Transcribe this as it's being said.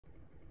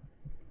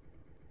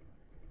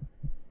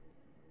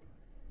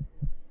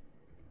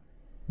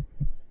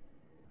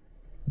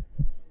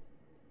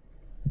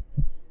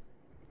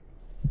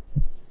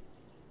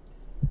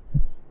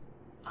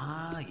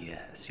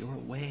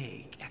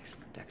awake.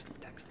 Excellent,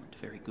 excellent, excellent.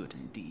 Very good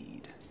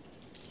indeed.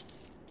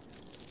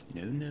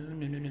 No,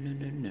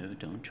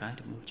 don't try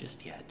to move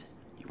just yet.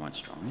 You aren't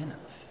strong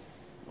enough.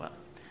 Well,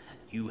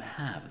 you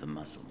have the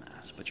muscle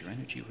mass, but your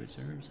energy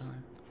reserves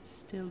are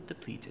still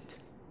depleted.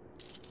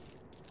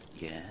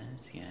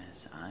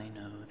 Yes, I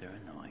know they're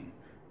annoying.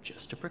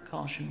 Just a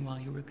precaution while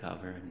you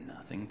recover,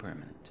 nothing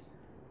permanent.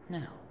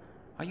 Now,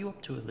 are you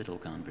up to a little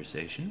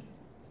conversation?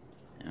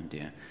 Oh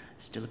dear,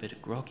 still a bit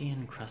groggy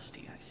and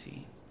crusty, I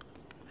see.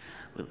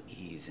 We'll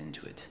ease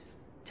into it.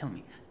 Tell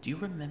me, do you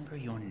remember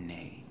your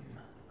name?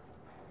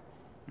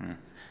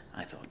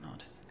 I thought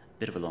not.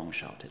 Bit of a long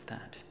shot at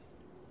that.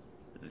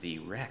 The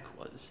wreck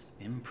was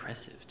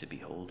impressive to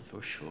behold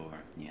for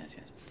sure. Yes.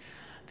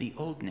 The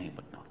old name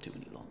would not do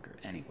any longer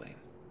anyway.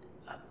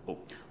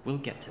 We'll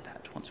get to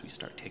that once we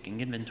start taking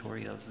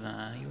inventory of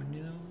your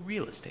new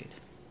real estate.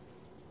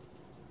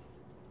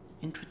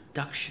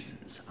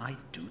 Introductions, I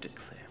do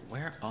declare.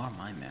 Where are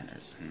my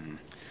manners?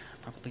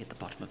 Probably at the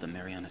bottom of the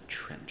Mariana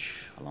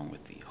Trench, along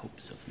with the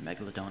hopes of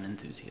megalodon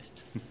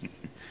enthusiasts.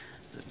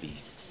 The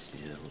beast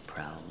still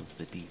prowls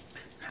the deep.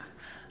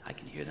 I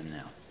can hear them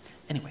now.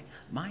 Anyway,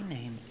 my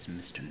name is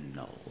Mr.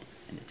 Null,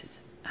 and it is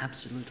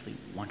absolutely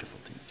wonderful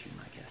to meet you,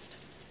 my guest.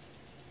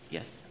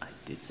 Yes, I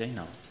did say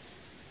Null.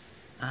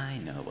 I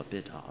know, a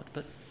bit odd,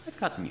 but I've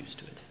gotten used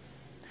to it.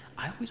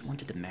 I always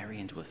wanted to marry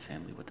into a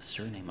family with the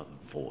surname of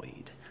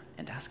Void,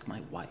 and ask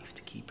my wife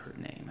to keep her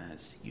name,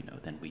 as, you know,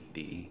 then we'd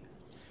be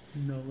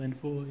Null and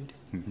Void.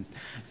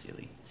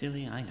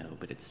 Silly, I know,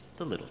 but it's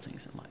the little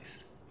things in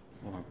life.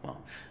 Or,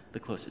 well, the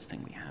closest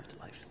thing we have to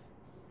life.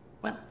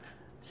 Well,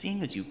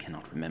 seeing as you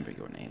cannot remember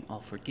your name,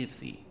 I'll forgive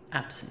the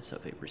absence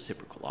of a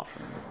reciprocal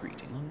offering of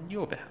greeting on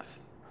your behalf.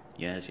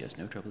 Yes,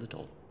 no trouble at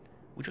all.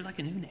 Would you like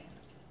a new name?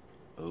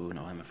 Oh,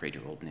 no, I'm afraid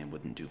your old name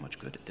wouldn't do much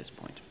good at this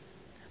point.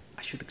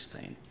 I should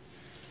explain.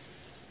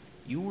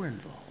 You were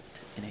involved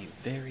in a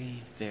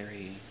very,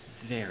 very,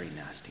 very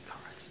nasty car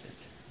accident.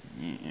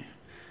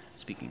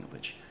 Speaking of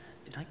which,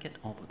 did I get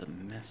all of the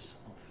mess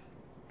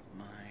off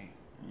my...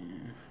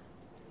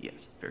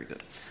 Yes, very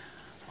good.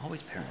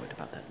 Always paranoid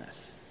about that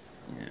mess.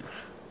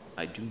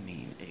 I do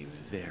mean a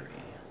very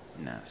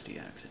nasty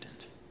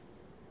accident.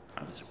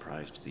 I was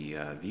surprised the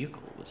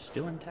vehicle was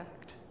still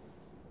intact.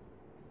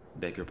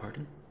 Beg your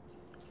pardon?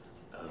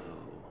 Oh,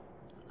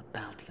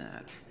 about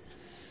that.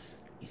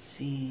 You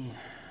see,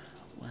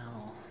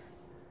 well,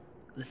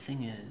 the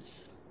thing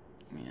is,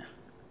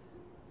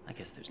 I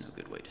guess there's no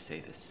good way to say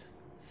this.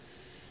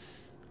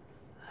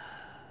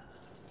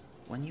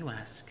 When you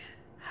ask,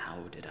 how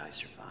did I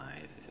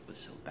survive if it was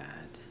so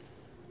bad,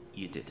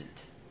 you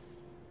didn't.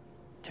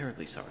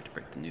 Terribly sorry to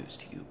break the news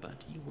to you,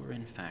 but you were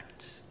in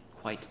fact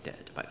quite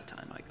dead by the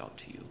time I got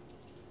to you.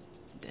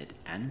 Dead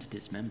and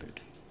dismembered.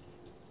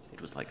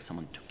 It was like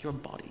someone took your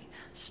body,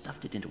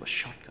 stuffed it into a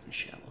shotgun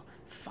shell,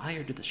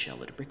 fired the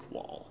shell at a brick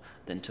wall,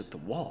 then took the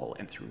wall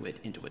and threw it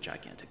into a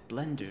gigantic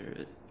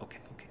blender. Okay,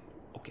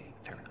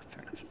 fair enough.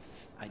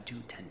 I do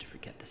tend to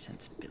forget the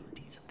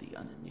sensibilities of the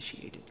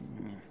uninitiated.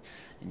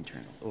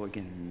 Internal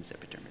organs,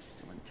 epidermis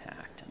still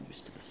intact. I'm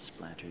used to the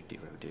splatter,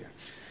 dear oh dear.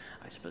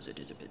 I suppose it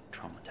is a bit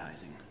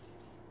traumatizing.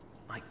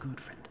 My good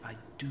friend, I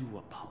do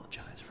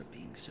apologize for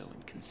being so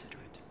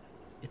inconsiderate.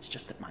 It's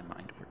just that my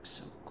mind works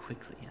so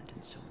quickly and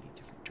in so many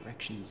different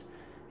directions,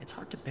 it's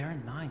hard to bear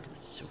in mind the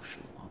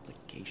social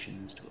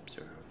obligations to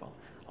observe, while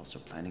also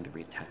planning the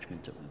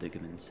reattachment of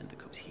ligaments and the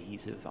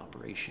cohesive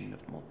operation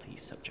of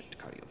multi-subject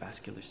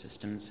cardiovascular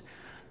systems,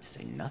 to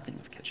say nothing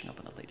of catching up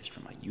on the latest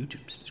from my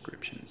YouTube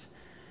subscriptions.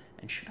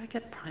 And should I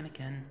get Prime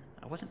again?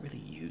 I wasn't really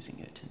using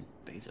it, and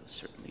Bezos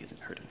certainly isn't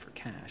hurting for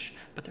cash,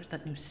 but there's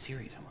that new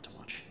series I want to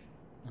watch.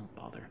 Oh,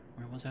 bother.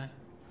 Where was I?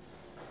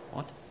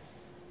 What?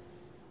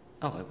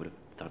 Oh, I would have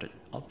thought it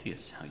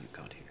obvious how you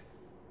got here.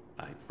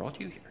 I brought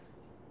you here.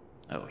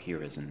 Oh,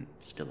 here isn't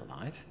still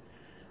alive?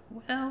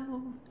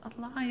 Well,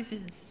 alive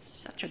is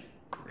such a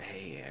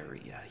gray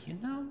area, you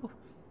know?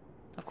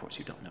 Of course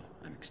you don't know.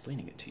 I'm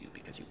explaining it to you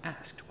because you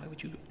asked. Why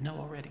would you know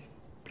already?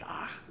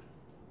 Blah.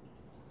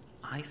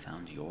 I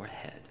found your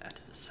head at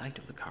the site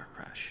of the car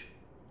crash.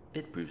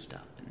 Bit bruised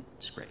up and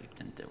scraped,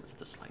 and there was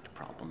the slight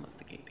problem of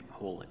the gaping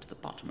hole at the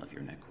bottom of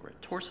your neck where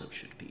a torso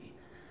should be.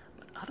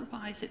 But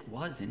otherwise it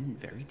was in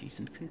very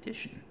decent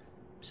condition.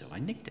 So I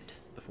nicked it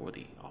before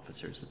the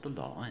officers of the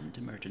law and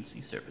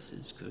emergency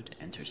services could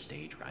enter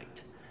stage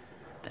right.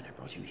 Then I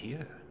brought you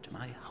here to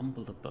my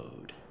humble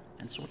abode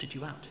and sorted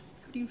you out.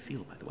 How do you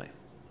feel, by the way?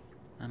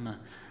 I'm a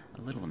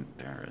little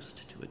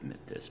embarrassed to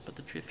admit this, but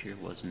the trip here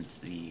wasn't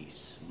the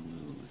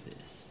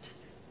smoothest.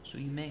 So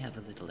you may have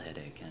a little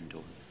headache and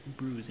or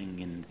bruising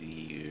in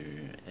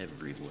the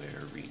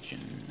everywhere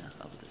region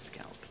of the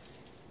scalp.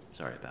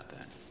 Sorry about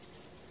that.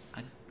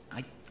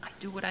 I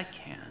do what I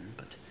can,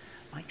 but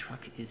my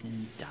truck is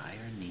in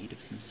dire need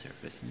of some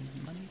service,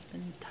 and money's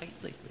been tight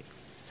lately.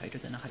 Tighter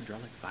than a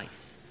hydraulic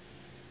vice.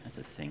 That's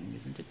a thing,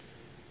 isn't it?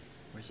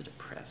 Or is it a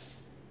press?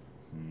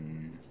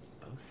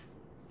 Both?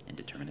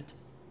 Indeterminate?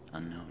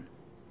 Unknown?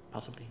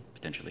 Possibly?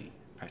 Potentially?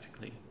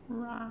 Practically?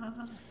 Rah!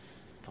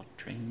 Thought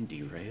train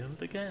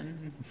derailed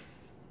again.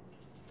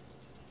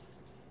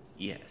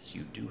 Yes,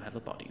 you do have a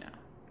body now.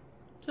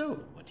 So,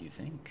 what do you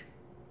think?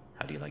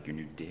 How do you like your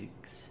new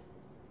digs?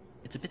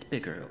 It's a bit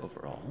bigger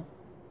overall.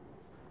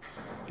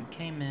 You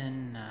came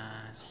in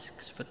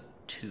 6'2"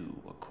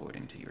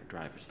 according to your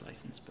driver's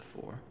license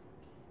before.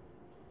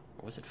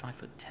 Or was it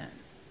 5'10"?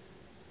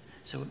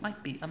 So it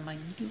might be a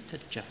minute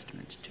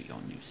adjustment to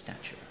your new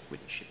stature,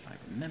 which, if I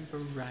remember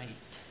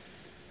right,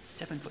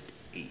 7'8".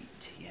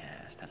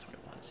 Yes, that's what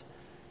it was.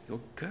 Your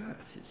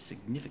girth is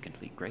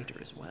significantly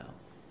greater as well.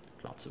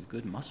 Lots of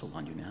good muscle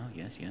on you now.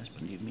 Yes,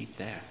 plenty of meat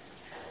there.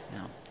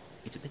 Now,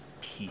 it's a bit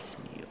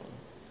piecemeal.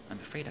 I'm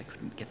afraid I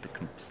couldn't get the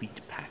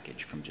complete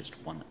package from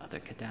just one other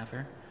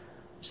cadaver.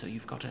 So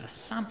you've got a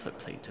sampler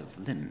plate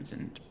of limbs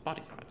and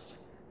body parts.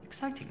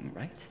 Exciting,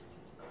 right?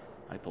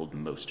 I pulled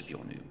most of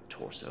your new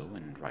torso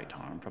and right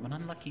arm from an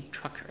unlucky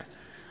trucker,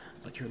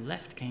 but your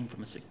left came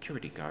from a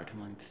security guard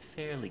whom I'm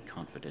fairly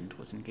confident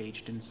was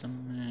engaged in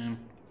some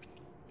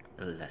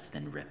less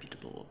than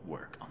reputable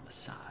work on the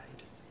side.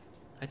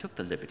 I took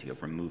the liberty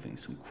of removing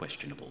some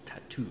questionable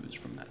tattoos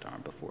from that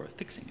arm before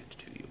affixing it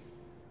to you.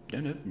 No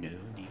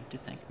need to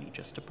thank me,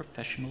 just a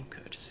professional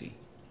courtesy.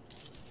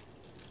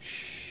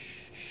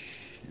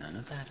 Shh, none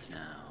of that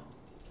now.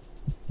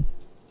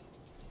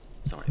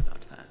 Sorry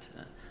about that.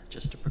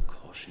 Just a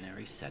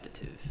precautionary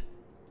sedative.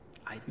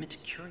 I admit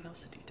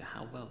curiosity to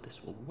how well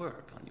this will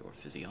work on your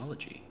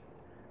physiology.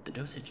 The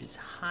dosage is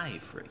high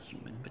for a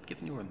human, but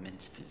given your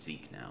immense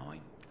physique now,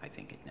 I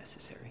think it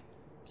necessary.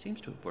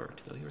 Seems to have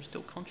worked, though you're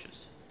still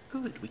conscious.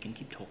 Good, we can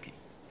keep talking.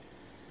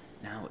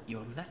 Now,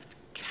 your left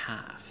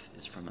calf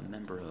is from a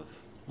member of,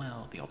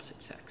 well, the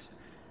opposite sex.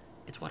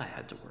 It's what I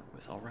had to work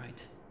with, all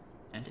right.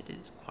 And it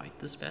is quite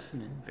the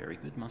specimen, very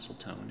good muscle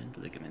tone and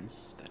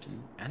ligaments that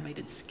an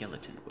animated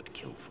skeleton would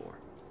kill for.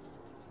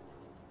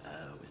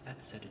 Oh, is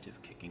that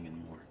sedative kicking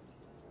in more?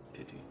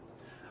 Pity.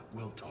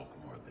 We'll talk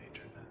more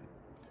later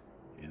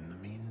then. In the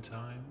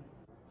meantime,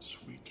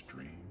 sweet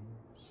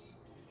dreams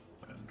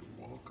and